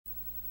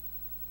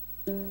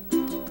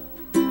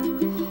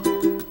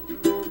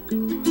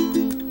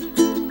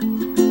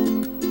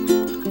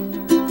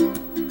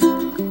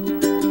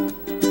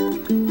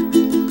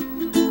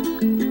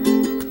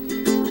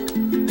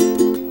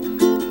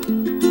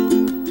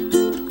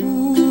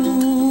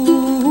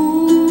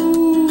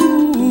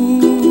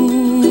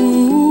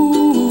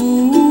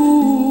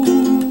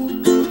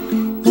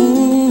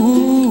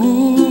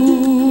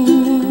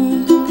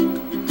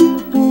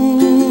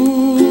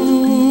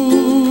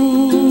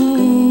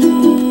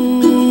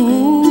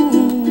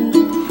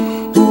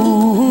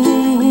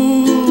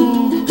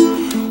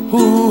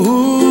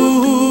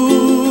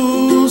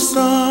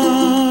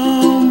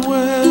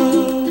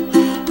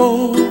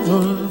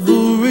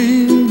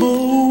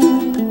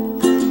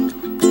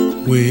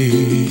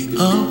way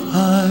up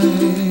high,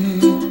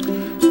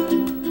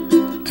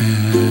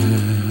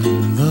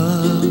 and the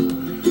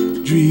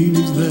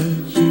dreams that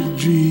you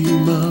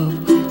dream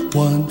of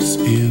once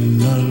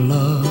in a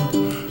lullaby.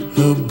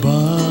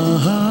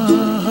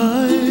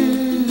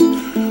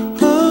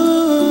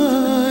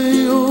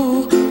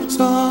 Oh,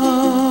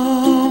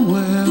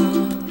 somewhere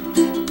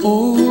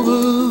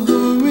over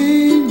the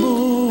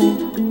rainbow,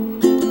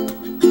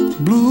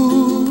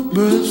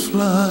 bluebirds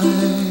fly.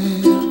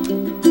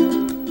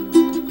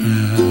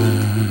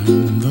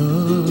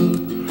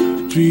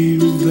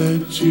 Dreams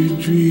that you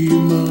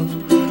dream of,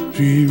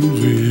 dreams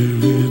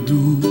really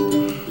do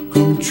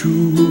come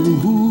true.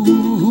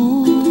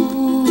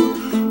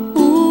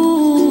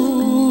 Ooh,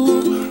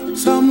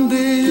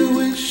 someday you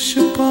wish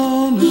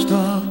upon a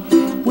star,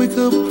 wake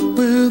up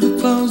where the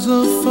clouds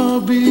are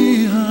far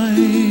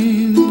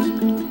behind.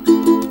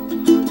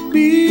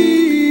 Be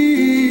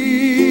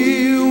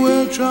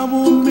where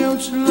trouble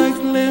melts like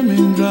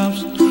lemon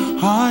drops,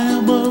 high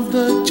above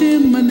the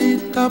chimney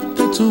top.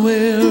 That's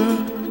where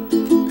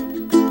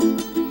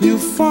you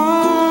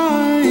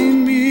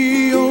find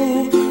me,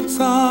 oh,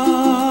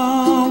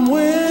 somewhere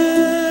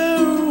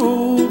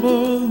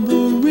over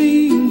the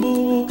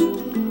rainbow,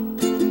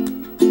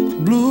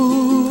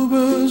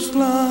 bluebirds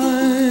fly,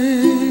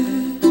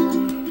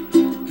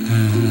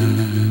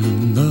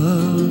 and the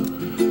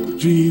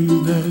dream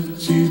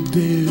that you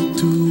dare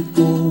to,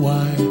 oh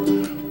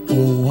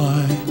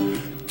why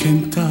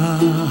can't I?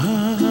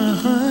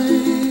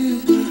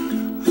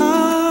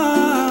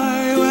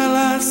 Well,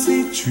 I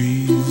see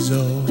trees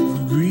of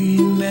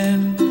green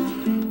and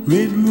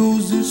red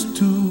roses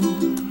too.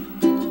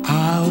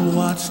 I'll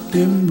watch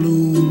them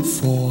bloom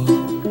for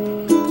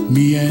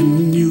me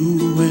and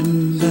you.